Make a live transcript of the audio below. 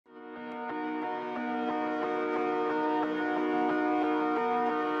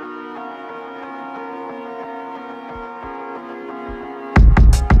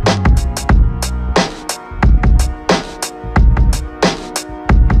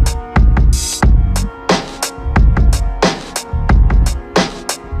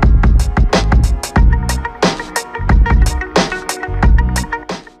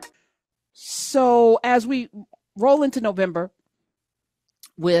as we roll into November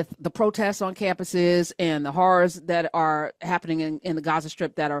with the protests on campuses and the horrors that are happening in the Gaza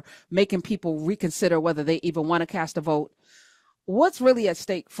Strip that are making people reconsider whether they even want to cast a vote, what's really at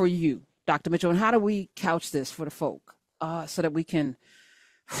stake for you, Dr. Mitchell, and how do we couch this for the folk so that we can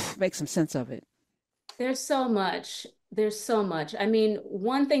make some sense of it? There's so much. There's so much. I mean,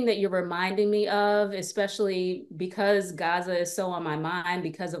 one thing that you're reminding me of, especially because Gaza is so on my mind,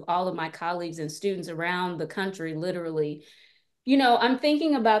 because of all of my colleagues and students around the country, literally, I'm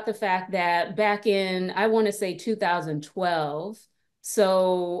thinking about the fact that back in, I want to say 2012,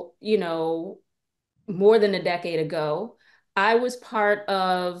 so, more than a decade ago, I was part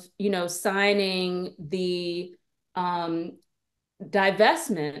of, signing the um,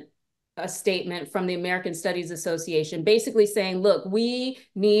 divestment a statement from the American Studies Association, basically saying, look, we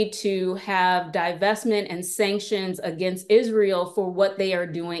need to have divestment and sanctions against Israel for what they are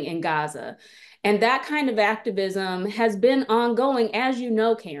doing in Gaza. And that kind of activism has been ongoing, as you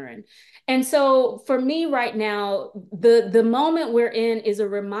know, Karen. And so for me right now, the moment we're in is a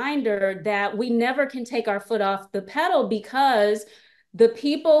reminder that we never can take our foot off the pedal, because the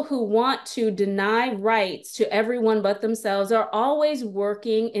people who want to deny rights to everyone but themselves are always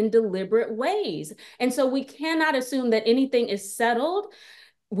working in deliberate ways. And so we cannot assume that anything is settled.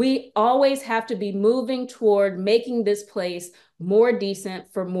 We always have to be moving toward making this place more decent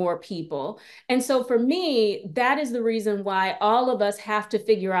for more people. And so for me, that is the reason why all of us have to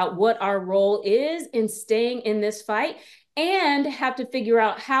figure out what our role is in staying in this fight, and have to figure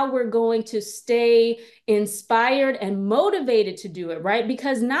out how we're going to stay inspired and motivated to do it, right?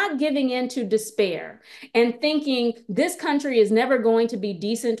 Because not giving in to despair and thinking this country is never going to be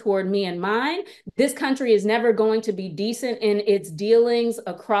decent toward me and mine, this country is never going to be decent in its dealings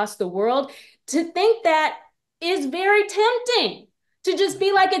across the world, to think that is very tempting. To just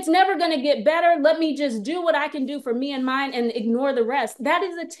be like, it's never going to get better. Let me just do what I can do for me and mine and ignore the rest. That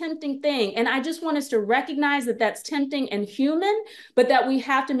is a tempting thing. And I just want us to recognize that that's tempting and human, but that we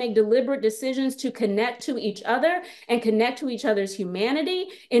have to make deliberate decisions to connect to each other and connect to each other's humanity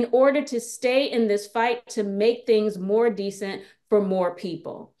in order to stay in this fight to make things more decent for more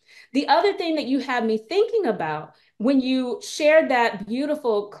people. The other thing that you had me thinking about when you shared that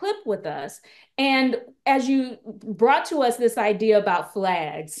beautiful clip with us, and as you brought to us this idea about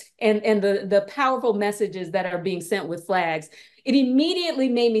flags and the powerful messages that are being sent with flags, it immediately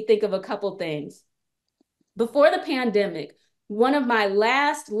made me think of a couple things. Before the pandemic, one of my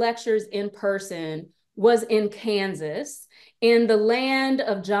last lectures in person was in Kansas, in the land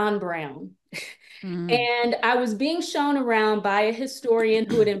of John Brown. Mm. And I was being shown around by a historian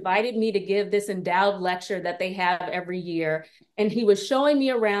who had invited me to give this endowed lecture that they have every year. And he was showing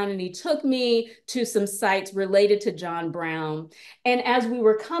me around, and he took me to some sites related to John Brown. And as we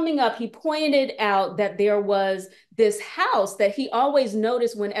were coming up, he pointed out that there was this house that he always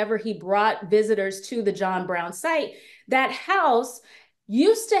noticed whenever he brought visitors to the John Brown site. That house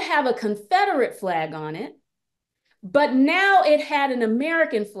used to have a Confederate flag on it, but now it had an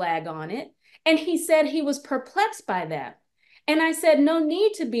American flag on it. And he said he was perplexed by that. And I said, no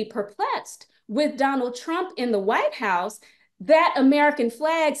need to be perplexed. With Donald Trump in the White House, that American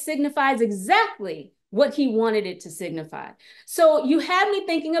flag signifies exactly what he wanted it to signify. So you had me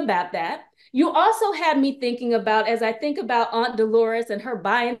thinking about that. You also had me thinking about, as I think about Aunt Dolores and her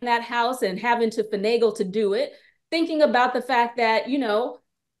buying that house and having to finagle to do it, thinking about the fact that,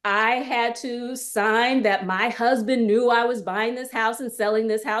 I had to sign that my husband knew I was buying this house and selling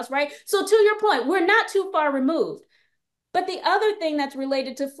this house, right? So to your point, we're not too far removed. But the other thing that's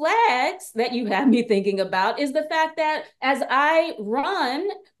related to flags that you have me thinking about is the fact that as I run,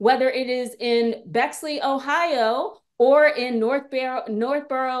 whether it is in Bexley, Ohio, or in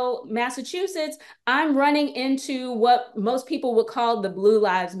Northborough, Massachusetts, I'm running into what most people would call the Blue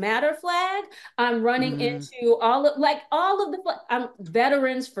Lives Matter flag. I'm running Mm. into all of the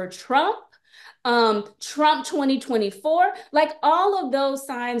veterans for Trump, Trump 2024, like all of those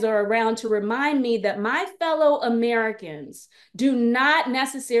signs are around to remind me that my fellow Americans do not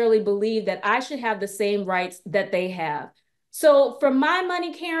necessarily believe that I should have the same rights that they have. So for my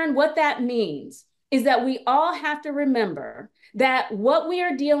money, Karen, what that means is that we all have to remember that what we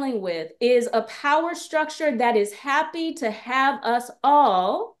are dealing with is a power structure that is happy to have us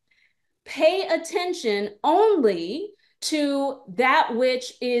all pay attention only to that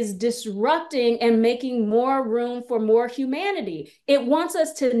which is disrupting and making more room for more humanity. It wants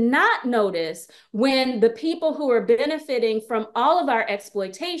us to not notice when the people who are benefiting from all of our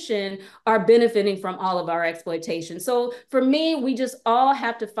exploitation are benefiting from all of our exploitation. So for me, we just all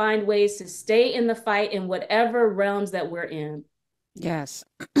have to find ways to stay in the fight in whatever realms that we're in. Yes.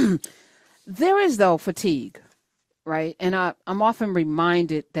 There is, though, fatigue, right? And I'm often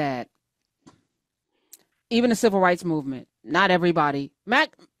reminded that even the civil rights movement, not everybody, as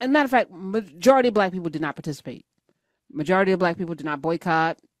a matter of fact, majority of Black people did not participate. Majority of Black people did not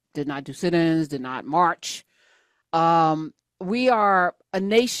boycott, did not do sit-ins, did not march. We are a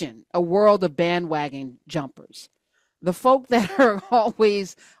nation, a world of bandwagon jumpers. The folk that are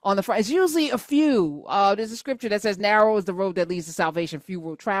always on the front, it's usually a few. There's a scripture that says, narrow is the road that leads to salvation, few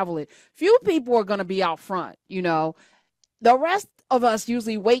will travel it. Few people are going to be out front, you know. The rest of us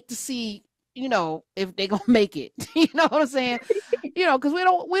usually wait to see, you know, if they're going to make it. You know what I'm saying? You know, because we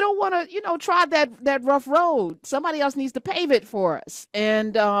don't want to, you know, try that rough road. Somebody else needs to pave it for us.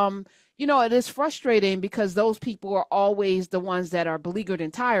 And, you know, it is frustrating because those people are always the ones that are beleaguered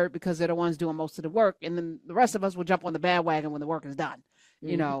and tired because they're the ones doing most of the work. And then the rest of us will jump on the bandwagon when the work is done,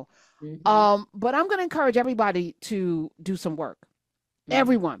 you know. But I'm going to encourage everybody to do some work.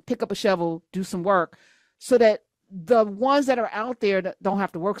 Everyone, pick up a shovel, do some work so that the ones that are out there don't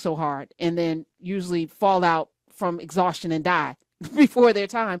have to work so hard and then usually fall out from exhaustion and die before their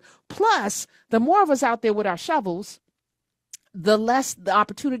time. Plus, the more of us out there with our shovels, the less the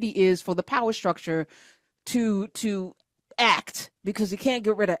opportunity is for the power structure to act, because you can't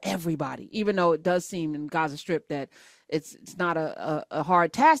get rid of everybody, even though it does seem in Gaza Strip that it's not a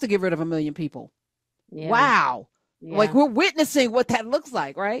hard task to get rid of 1 million people. Yeah. Wow. Yeah. Like, we're witnessing what that looks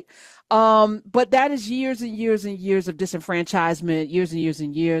like, right? But that is years and years and years of disenfranchisement, years and years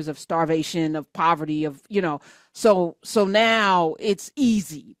and years of starvation, of poverty, of, you know, so now it's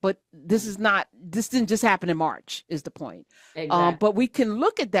easy, but this didn't just happen in March, is the point. Exactly. But we can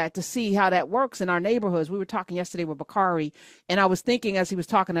look at that to see how that works in our neighborhoods. We were talking yesterday with Bakari, and I was thinking as he was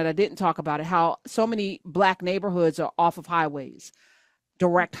talking that I didn't talk about it, how so many Black neighborhoods are off of highways,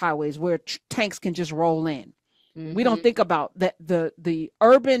 direct highways where tanks can just roll in. We don't think about that. The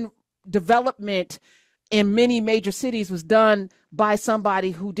urban development in many major cities was done by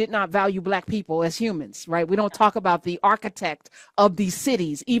somebody who did not value Black people as humans, right? We don't talk about the architect of these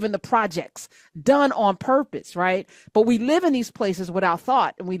cities, even the projects done on purpose, right? But we live in these places without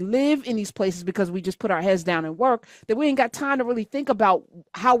thought, and we live in these places because we just put our heads down and work, that we ain't got time to really think about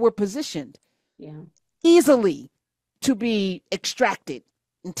how we're positioned easily to be extracted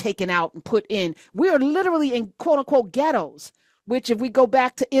and taken out and put in. We are literally in quote unquote ghettos, which if we go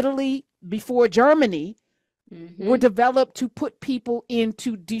back to Italy before Germany, were developed to put people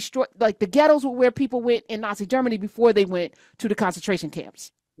into destroy, like the ghettos were where people went in Nazi Germany before they went to the concentration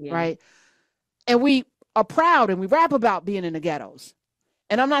camps, right? And we are proud and we rap about being in the ghettos.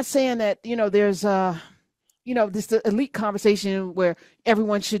 And I'm not saying that, you know, there's you know, this the elite conversation where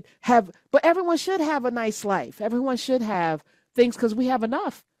everyone should have, but everyone should have a nice life. Everyone should have things because we have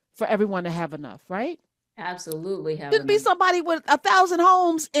enough for everyone to have enough, right? Absolutely have There'd be somebody with 1,000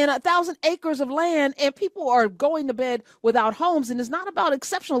 homes and 1,000 acres of land, and people are going to bed without homes. And it's not about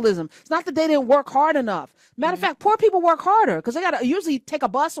exceptionalism. It's not that they didn't work hard enough. Matter of fact, poor people work harder because they got to usually take a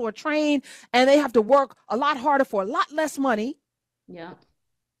bus or a train, and they have to work a lot harder for a lot less money. Yeah.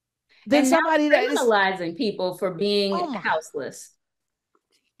 Than somebody that is criminalizing people for being houseless.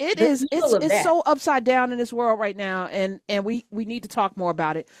 It's so upside down in this world right now, and we need to talk more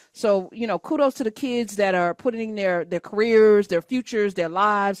about it. So, you know, kudos to the kids that are putting their careers, their futures, their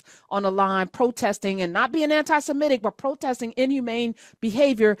lives on the line, protesting and not being anti-Semitic, but protesting inhumane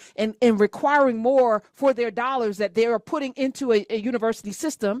behavior and requiring more for their dollars that they are putting into a university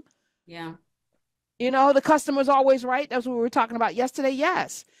system. Yeah. You know, the customer's always right. That's what we were talking about yesterday.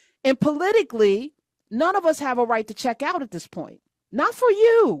 Yes. And politically, none of us have a right to check out at this point. Not for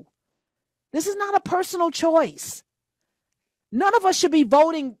you. This is not a personal choice. None of us should be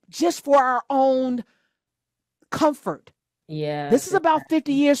voting just for our own comfort. Yeah. This is about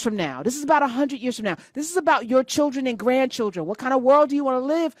 50 years from now. This is about 100 years from now. This is about your children and grandchildren. What kind of world do you want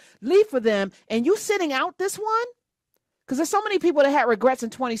to leave for them? And you sitting out this one? Because there's so many people that had regrets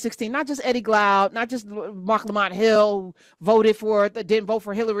in 2016, not just Eddie Glaude, not just Mark Lamont Hill didn't vote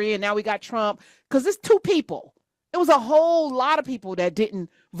for Hillary, and now we got Trump. Because it's two people. It was a whole lot of people that didn't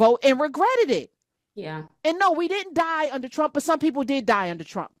vote and regretted it. Yeah. And no, we didn't die under Trump, but some people did die under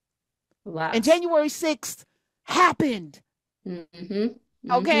Trump. Lots. And January 6th happened.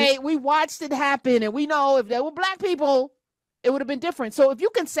 Okay, we watched it happen, and we know if there were Black people, it would have been different. So if you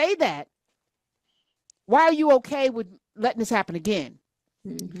can say that, why are you okay with letting this happen again?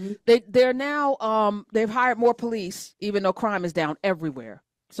 They're now they've hired more police, even though crime is down everywhere.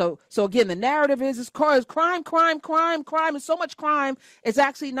 So again, the narrative is crime, and so much crime. It's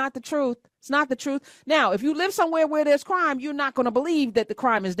actually not the truth. It's not the truth. Now, if you live somewhere where there's crime, you're not going to believe that the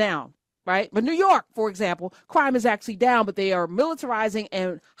crime is down. right? But New York, for example, crime is actually down, but they are militarizing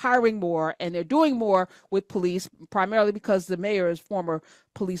and hiring more, and they're doing more with police, primarily because the mayor is former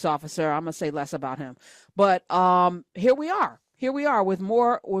police officer. I'm gonna say less about him, but here we are. Here we are with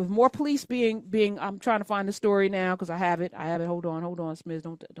more police being. I'm trying to find the story now because I have it. I have it. Hold on, Smith.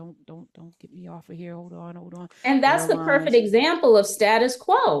 Don't get me off of here. Hold on. And that's the perfect Airlines. example of status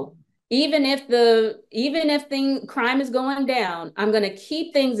quo. Even if crime is going down, I'm going to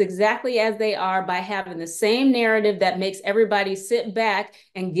keep things exactly as they are by having the same narrative that makes everybody sit back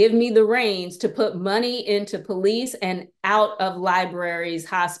and give me the reins to put money into police and out of libraries,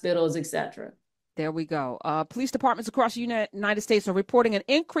 hospitals, etc. There we go. Police departments across the United States are reporting an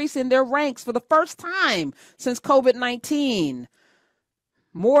increase in their ranks for the first time since COVID-19.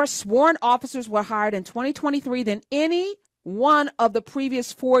 More sworn officers were hired in 2023 than any one of the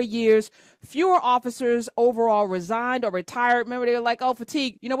previous 4 years. Fewer officers overall resigned or retired. Remember, they were like, oh,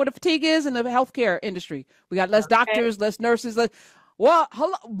 fatigue. You know what a fatigue is in the healthcare industry? We got less doctors, less nurses. Well,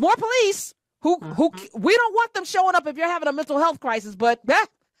 more police who we don't want them showing up if you're having a mental health crisis, but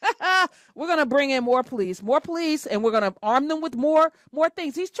we're going to bring in more police, and we're going to arm them with more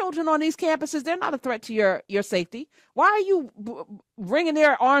things. These children on these campuses, they're not a threat to your safety. Why are you wringing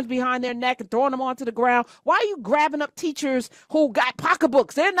their arms behind their neck and throwing them onto the ground? Why are you grabbing up teachers who got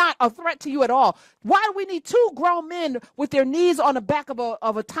pocketbooks? They're not a threat to you at all. Why do we need two grown men with their knees on the back of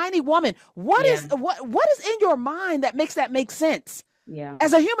a tiny woman? What is in your mind that makes that make sense? Yeah.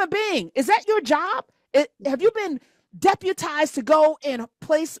 As a human being, is that your job? Have you been deputized to go and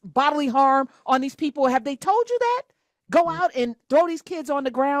place bodily harm on these people? Have they told you that? Go out and throw these kids on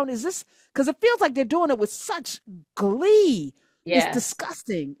the ground? Is this because it feels like they're doing it with such glee? Yeah. It's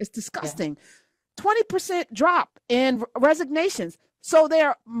disgusting. It's disgusting. 20% drop in resignations. So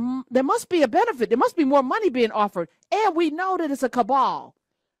there must be a benefit. There must be more money being offered. And we know that it's a cabal.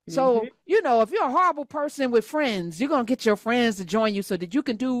 So, if you're a horrible person with friends, you're going to get your friends to join you so that you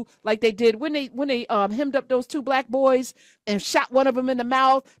can do like they did when they hemmed up those two black boys and shot one of them in the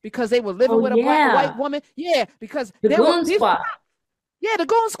mouth because they were living with a white woman. Yeah, because the goon squad. Yeah, the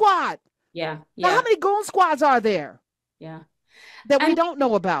goon squad. Yeah. Now, how many goon squads are there? Yeah. That we don't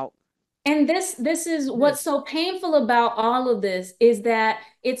know about. And this is what's so painful about all of this is that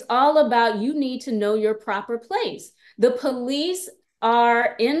it's all about you need to know your proper place. The police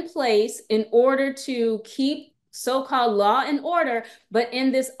are in place in order to keep so-called law and order, but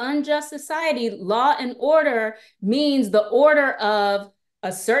in this unjust society, law and order means the order of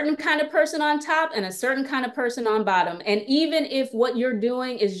a certain kind of person on top and a certain kind of person on bottom. And even if what you're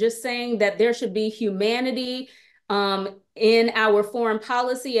doing is just saying that there should be humanity in our foreign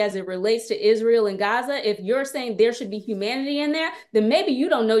policy as it relates to Israel and Gaza, if you're saying there should be humanity in there, then maybe you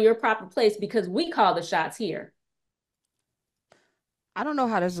don't know your proper place because we call the shots here. I don't know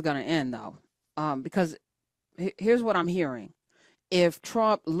how this is going to end, though, because here's what I'm hearing. If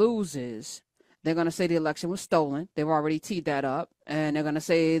Trump loses, they're going to say the election was stolen. They've already teed that up, and they're going to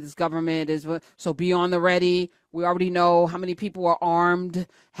say this government is, so be on the ready. We already know how many people are armed,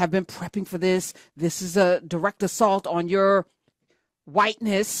 have been prepping for this. This is a direct assault on your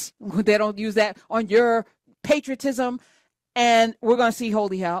whiteness. They don't use that, on your patriotism. And we're going to see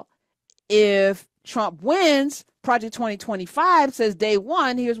holy hell. If Trump wins, Project 2025 says day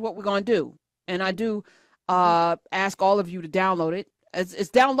one, here's what we're going to do. And I do ask all of you to download it.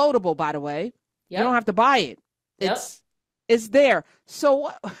 It's downloadable, by the way. Yep. You don't have to buy it. It's there.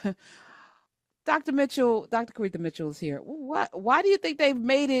 So Dr. Caretha Mitchell is here. Why do you think they've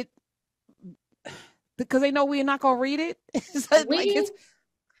made it? Because they know we're not going to read it?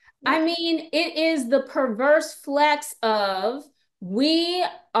 I mean, it is the perverse flex of we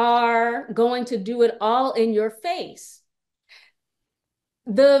are going to do it all in your face.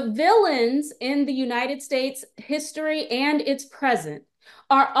 The villains in the United States history and its present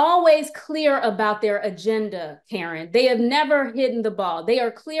are always clear about their agenda, Karen. They have never hidden the ball. They are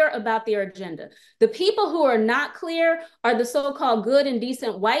clear about their agenda. The people who are not clear are the so-called good and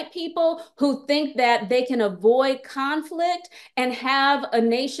decent white people who think that they can avoid conflict and have a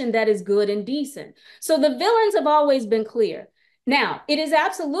nation that is good and decent. So the villains have always been clear. Now, it is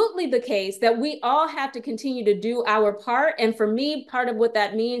absolutely the case that we all have to continue to do our part. And for me, part of what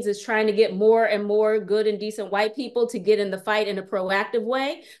that means is trying to get more and more good and decent white people to get in the fight in a proactive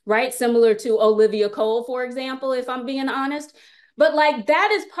way, right? Similar to Olivia Cole, for example, if I'm being honest. But like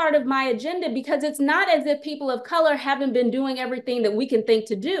that is part of my agenda because it's not as if people of color haven't been doing everything that we can think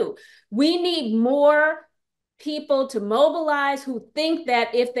to do. We need more people to mobilize who think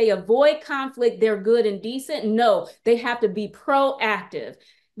that if they avoid conflict, they're good and decent. No, they have to be proactive.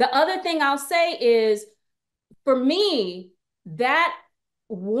 The other thing I'll say is, for me, that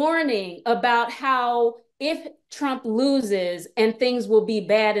warning about how if Trump loses and things will be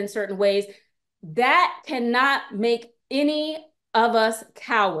bad in certain ways, that cannot make any of us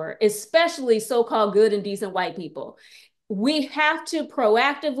cower, especially so-called good and decent white people. We have to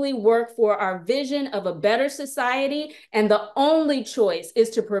proactively work for our vision of a better society, and the only choice is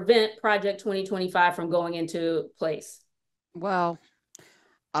to prevent Project 2025 from going into place. Well,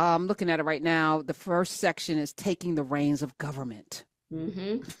 I'm looking at it right now. The first section is taking the reins of government.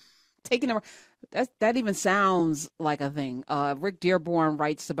 Mm-hmm. Taking the that even sounds like a thing. Rick Dearborn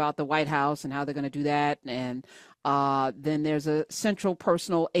writes about the White House and how they're going to do that, and then there's a central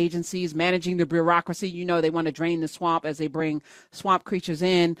personal agencies managing the bureaucracy. They want to drain the swamp as they bring swamp creatures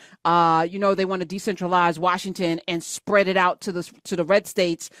in. They want to decentralize Washington and spread it out to the red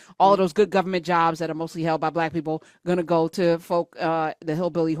states. All of those good government jobs that are mostly held by Black people going to go to folk, the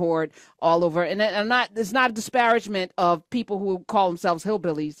hillbilly horde all over. And it's not a disparagement of people who call themselves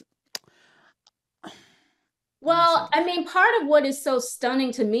hillbillies. Well, I mean, part of what is so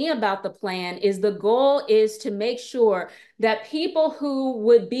stunning to me about the plan is the goal is to make sure that people who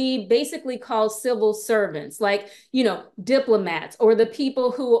would be basically called civil servants, like, diplomats, or the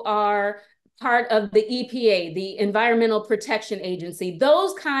people who are part of the EPA, the Environmental Protection Agency,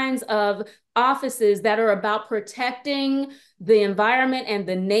 those kinds of offices that are about protecting the environment and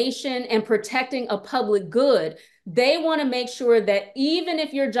the nation and protecting a public good. They want to make sure that even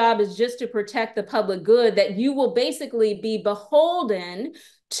if your job is just to protect the public good, that you will basically be beholden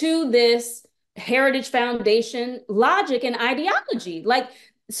to this Heritage Foundation logic and ideology.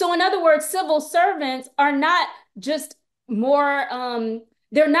 So in other words, civil servants are not just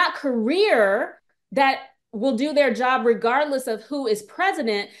they're not career that will do their job regardless of who is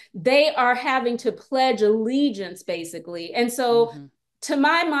president. They are having to pledge allegiance, basically. And so to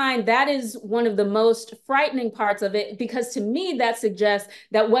my mind, that is one of the most frightening parts of it, because to me, that suggests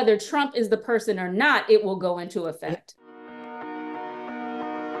that whether Trump is the person or not, it will go into effect.